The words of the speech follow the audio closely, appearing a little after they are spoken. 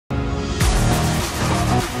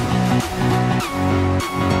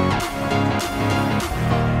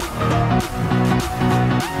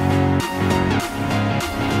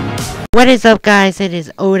What is up, guys? It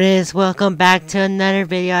is Otis. Welcome back to another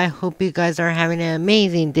video. I hope you guys are having an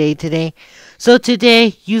amazing day today. So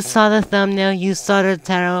today, you saw the thumbnail, you saw the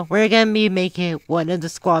title. We're gonna be making one of the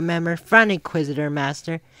squad members from Inquisitor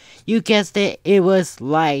Master. You guessed it, it was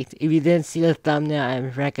Light. If you didn't see the thumbnail, I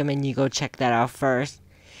recommend you go check that out first.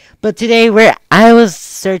 But today, I was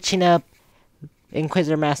searching up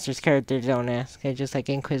Inquisitor Master's character, don't ask. I just like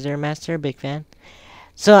Inquisitor Master, big fan.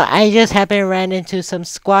 So I just happened to run into some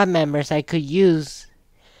squad members I could use.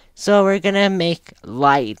 So we're gonna make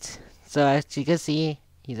Light. So as you can see,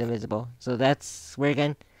 he's invisible. So we're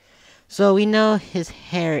gonna. So we know his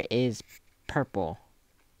hair is purple.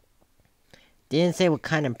 Didn't say what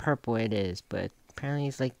kind of purple it is, but apparently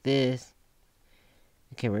it's like this.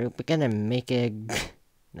 Okay, we're gonna make it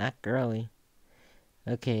not girly.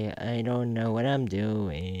 Okay, I don't know what I'm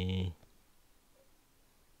doing.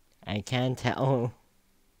 I can't tell.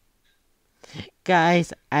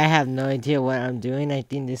 Guys, I have no idea what I'm doing. I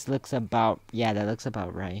think this looks about... Yeah, that looks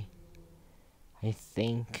about right. I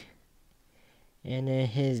think. And then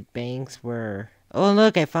his bangs were... Oh,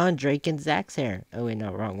 look, I found Drake and Zach's hair. Oh, wait,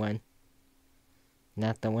 no, wrong one.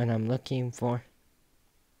 Not the one I'm looking for.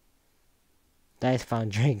 I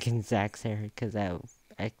found Drake and Zach's hair, because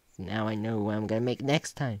now I know what I'm going to make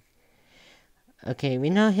next time. Okay, we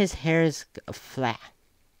know his hair is flat.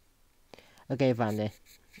 Okay, I found it.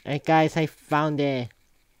 Alright guys, I found it.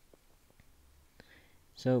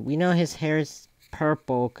 So we know his hair is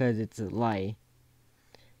purple because it's light.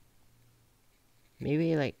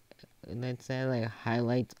 Maybe like, let's add like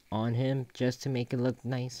highlights on him just to make it look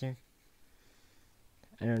nicer.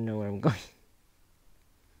 I don't know where I'm going.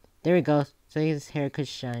 There we go. So his hair could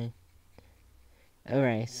shine.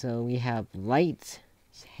 Alright, so we have Light's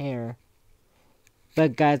hair.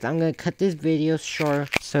 But guys, I'm gonna cut this video short,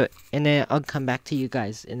 and then I'll come back to you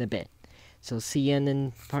guys in a bit. So see you in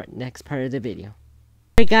the next part of the video.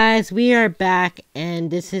 Alright guys, we are back, and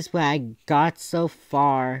this is what I got so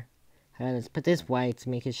far. Let's put this white to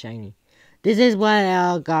make it shiny. This is what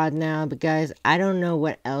I got now, but guys, I don't know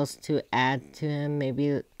what else to add to him.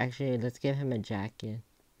 Maybe, actually, let's give him a jacket.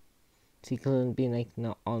 So he could be like,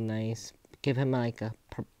 no, all nice. Give him like a,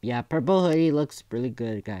 purple hoodie looks really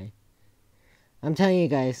good, guys. I'm telling you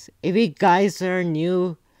guys, if you guys are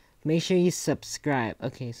new, make sure you subscribe.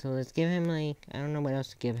 Okay, so let's give him like, I don't know what else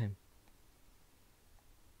to give him.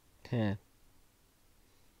 Okay.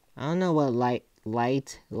 I don't know what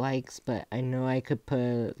Light likes, but I know I could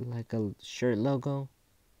put like a shirt logo.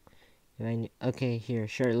 Okay, here,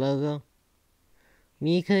 shirt logo.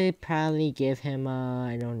 We could probably give him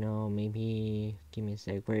I don't know, maybe, give me a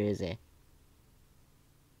sec, where is it?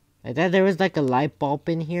 I thought there was like a light bulb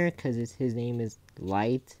in here because his name is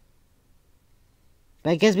Light.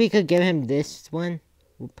 But I guess we could give him this one.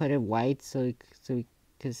 We'll put it white so we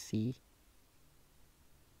could see.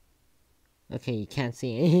 Okay, you can't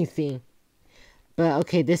see anything. But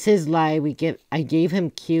okay, this is Light. I gave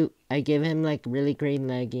him like really great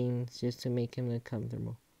leggings just to make him look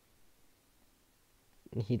comfortable.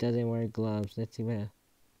 He doesn't wear gloves. Let's see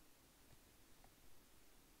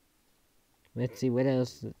what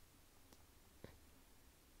else.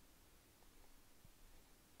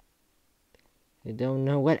 I don't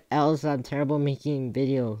know what else. I'm terrible making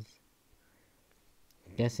videos.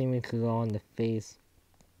 Guessing we could go on the face.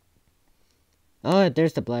 Oh,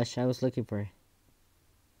 there's the blush. I was looking for it.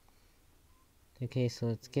 Okay, so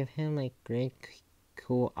let's give him like great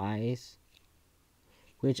cool eyes.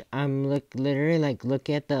 Which I'm literally like look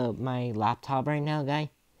at my laptop right now, guy.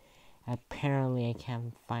 Apparently I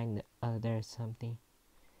can't find there's something.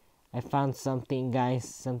 I found something, guys,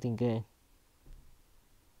 something good.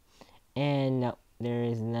 And no, there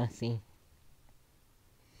is nothing.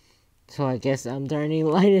 So I guess I'm turning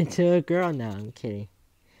Light into a girl now. I'm kidding.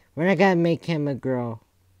 We're not gonna make him a girl.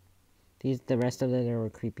 The rest of them were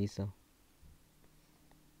creepy, so.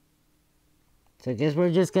 So I guess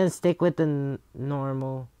we're just gonna stick with the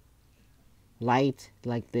normal Light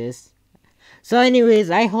like this. So anyways,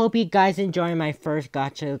 I hope you guys enjoy my first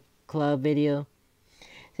Gacha Club video.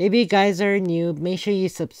 If you guys are new, make sure you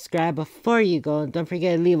subscribe before you go. Don't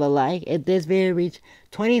forget to leave a like. If this video reaches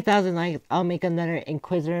 20,000 likes, I'll make another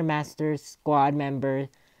Inquisitor Master squad member.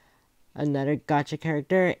 Another Gacha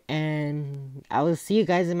character. And I will see you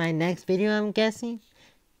guys in my next video, I'm guessing.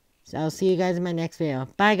 So I'll see you guys in my next video.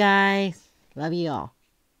 Bye guys. Love you all.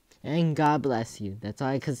 And God bless you. That's all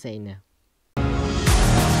I can say now.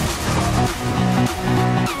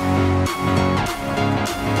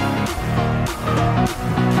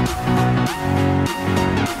 Thank you.